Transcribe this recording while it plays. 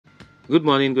Good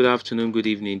morning, good afternoon, good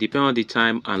evening. Depending on the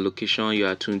time and location you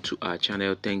are tuned to our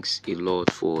channel, thanks a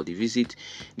lot for the visit.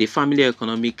 The Family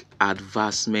Economic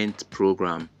Advancement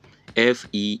Program,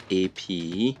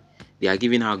 FEAP, they are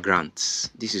giving out grants.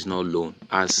 This is not loan.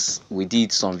 As we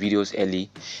did some videos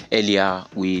earlier,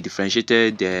 we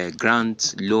differentiated the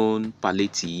grant, loan,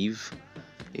 palliative.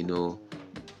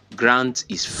 Grant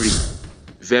is free.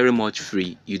 Very much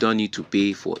free. You don't need to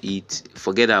pay for it.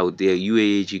 Forget out there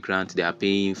UAAG grant they are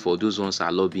paying for. Those ones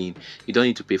are lobbying. You don't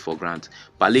need to pay for grant.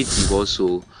 Palliative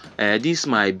also, this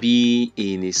might be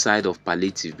in a side of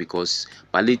palliative, because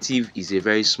palliative is a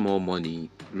very small money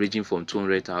ranging from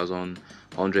 200,000,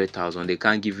 100,000. They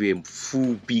can't give you a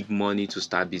full big money to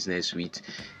start business with.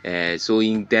 So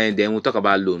then we'll talk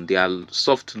about loan. There are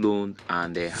soft loan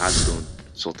and hard loan.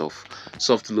 Sort of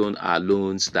soft loan are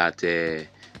loans that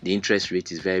the interest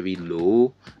rate is very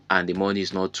low and the money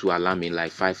is not too alarming,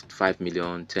 like 5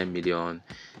 million, 10 million.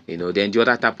 Then the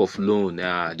other type of loan,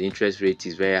 the interest rate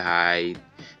is very high.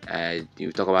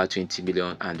 You talk about 20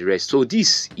 million and the rest. So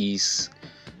this is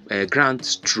a grant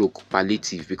stroke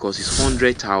palliative because it's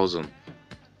 100,000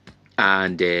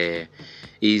 and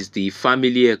is the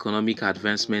Family Economic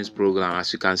Advancements Program.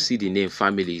 As you can see the name,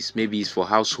 families, maybe it's for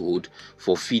household,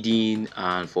 for feeding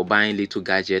and for buying little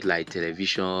gadget like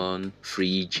television,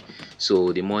 fridge.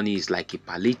 So the money is like a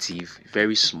palliative,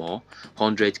 very small,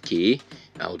 100k,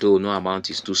 although no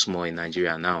amount is too small in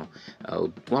Nigeria now.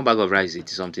 One bag of rice is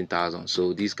 80 something thousand,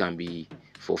 so this can be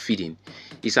for feeding.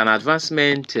 It's an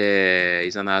advancement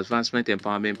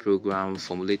empowerment program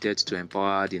formulated to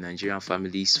empower the Nigerian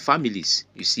families,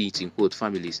 you see it in quote,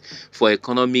 families, for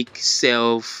economic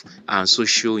self and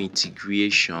social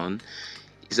integration.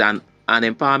 It's an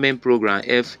empowerment program,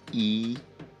 FEAP,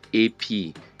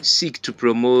 seek to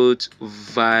promote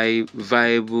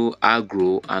viable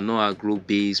agro and non-agro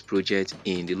based projects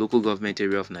in the local government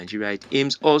area of Nigeria. It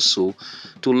aims also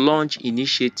to launch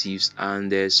initiatives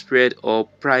and spread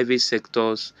up private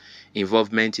sector's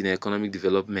involvement in economic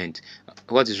development.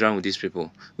 What is wrong with these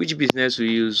people? Which business will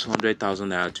use 100,000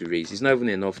 naira to raise? It's not even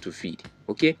enough to feed.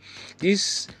 Okay,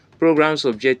 this program's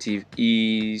objective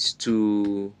is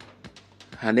to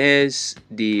harness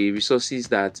the resources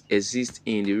that exist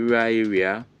in the rural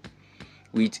area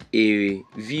with a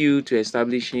view to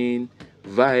establishing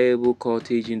viable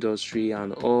cottage industry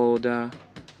and other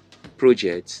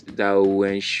projects that will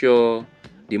ensure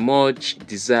the much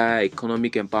desired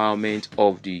economic empowerment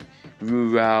of the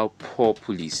rural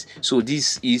populace. So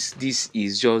this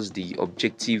is just the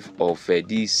objective of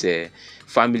this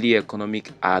Family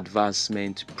Economic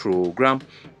Advancement Program.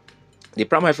 The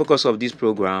primary focus of this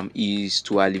program is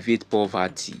to alleviate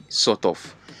poverty, sort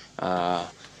of.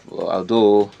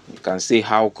 Although you can say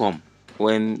how come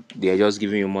when they are just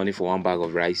giving you money for one bag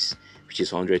of rice, which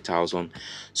is 100,000.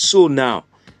 So now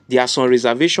there are some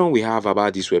reservations we have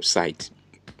about this website.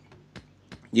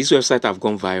 This website have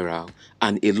gone viral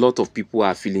and a lot of people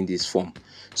are filling this form.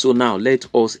 So now let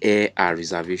us air our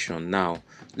reservation.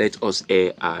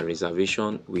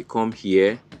 We come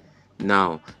here.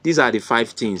 Now these are the 5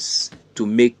 things to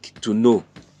know.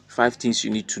 5 things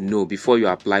you need to know before you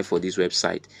apply for this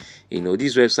website.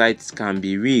 These websites can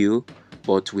be real,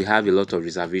 but we have a lot of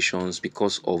reservations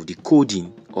because of the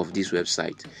coding of this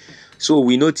website. So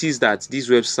we notice that this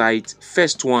website,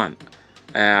 first one,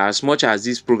 as much as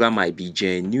this program might be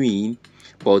genuine,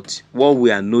 but what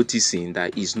we are noticing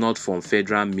that is not from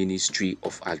Federal Ministry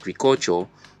of Agriculture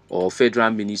or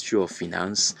Federal Ministry of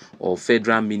Finance or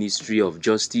Federal Ministry of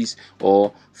Justice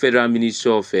or Federal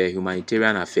Ministry of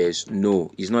Humanitarian Affairs.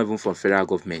 No, it's not even from federal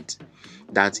government.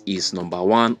 That is number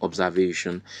 1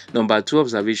 observation. Number 2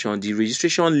 observation, the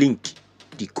registration link,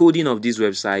 the coding of this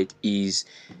website is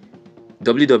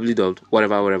www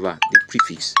whatever, the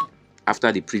prefix.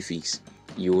 After the prefix,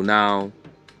 you will now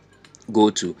go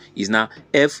to is now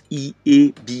feabap.ng.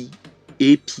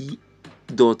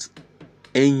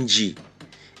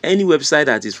 Any website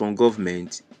that is from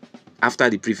government, after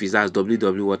the prefix, that's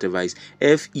www whatever, is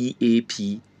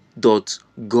feap.gov.ng.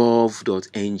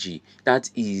 That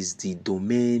is the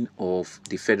domain of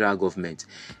the federal government.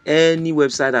 Any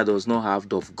website that does not have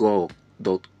 .gov,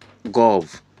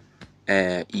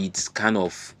 it's kind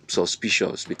of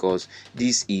suspicious because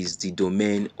this is the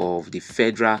domain of the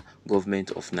federal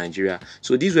government of Nigeria.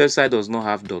 So this website does not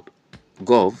have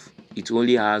 .gov. It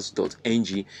only has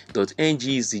 .ng. .ng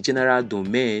is the general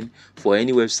domain for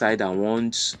any website that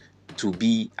wants to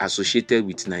be associated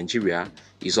with Nigeria.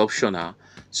 Is optional.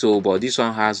 So, but this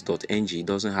one has .ng,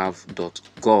 doesn't have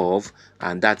 .gov,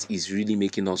 and that is really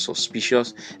making us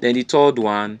suspicious. Then the third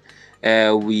one,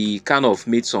 we kind of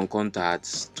made some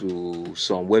contacts to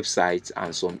some websites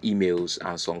and some emails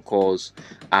and some calls,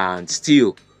 and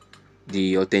still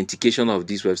the authentication of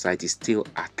this website is still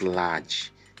at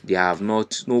large. They have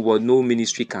not, no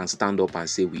ministry can stand up and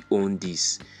say we own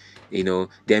this.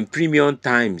 Then Premium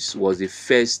Times was the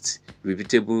first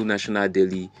reputable national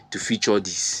daily to feature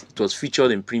this. It was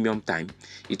featured in Premium Time.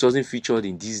 It wasn't featured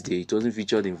in This Day. It wasn't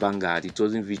featured in Vanguard. It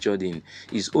wasn't featured in.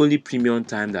 It's only Premium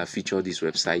Time that featured this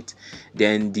website.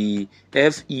 Then the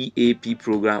FEAP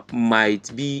program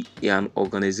might be an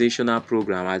organizational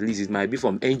program. At least it might be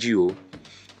from NGO,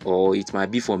 or it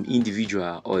might be from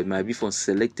individual, or it might be from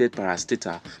selected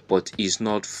parastatal, but it's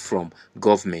not from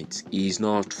government.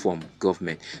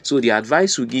 So the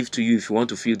advice we give to you, if you want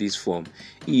to fill this form,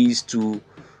 is to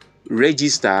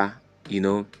register,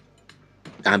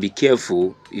 and be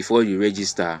careful before you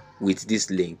register with this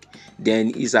link.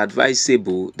 Then it's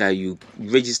advisable that you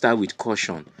register with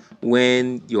caution.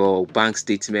 When your bank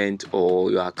statement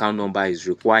or your account number is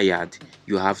required,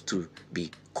 you have to be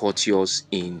courteous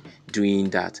in doing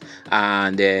that.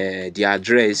 And the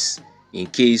address, in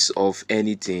case of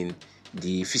anything,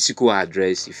 the physical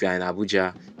address, if you are in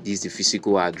Abuja, this is the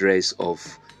physical address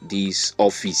of this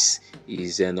office,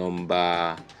 is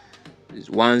number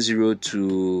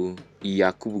 102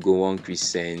 Yakubu Gowon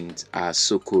Crescent,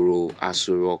 Asokoro,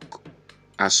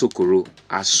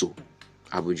 Aso,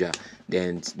 Abuja.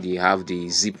 Then they have the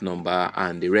zip number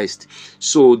and the rest.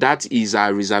 So that is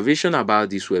our reservation about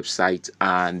this website,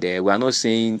 and we are not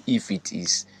saying if it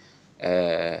is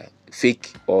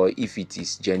fake or if it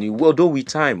is genuine. Although with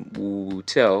time we'll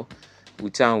tell.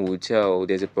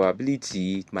 There's a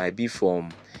probability it might be from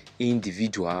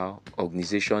individual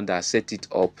organization that set it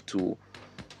up to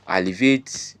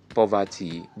alleviate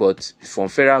poverty, but from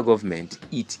federal government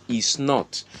it is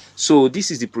not. So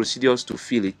this is the procedures to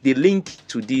fill it. The link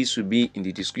to this will be in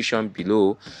the description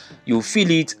below. You fill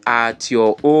it at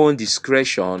your own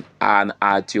discretion and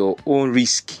at your own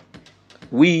risk.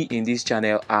 We in this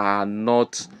channel are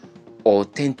not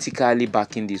authentically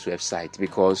backing this website,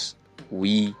 because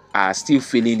we are still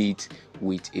filling it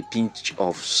with a pinch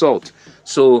of salt.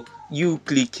 So you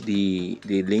click the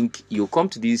link, you come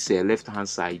to this left hand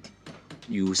side,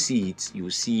 you see it,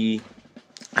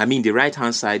 the right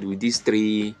hand side with these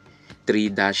three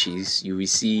dashes. You will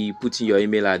see, put in your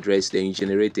email address, then you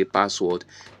generate a password,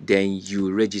 then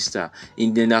you register.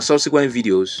 In the subsequent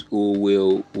videos we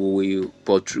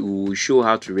will show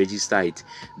how to register it,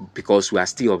 because we are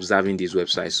still observing this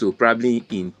website. So probably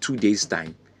in 2 days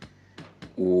time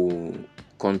we'll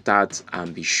contact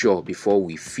and be sure before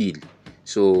we fill.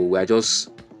 So we are just,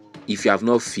 if you have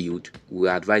not filled, we're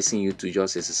advising you to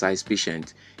just exercise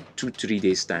patient 2-3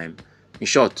 days time. In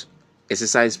short,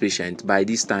 exercise patient. By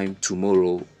this time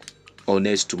tomorrow or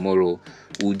next tomorrow,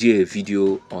 we'll do a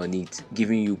video on it,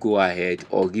 giving you go ahead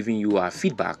or giving you our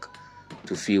feedback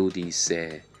to fill this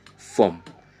form.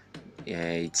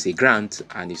 It's a grant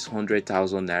and it's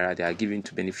 100,000 naira they are giving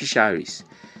to beneficiaries.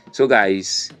 So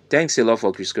guys, thanks a lot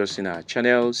for discussing our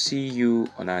channel. See you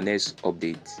on our next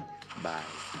update. Bye.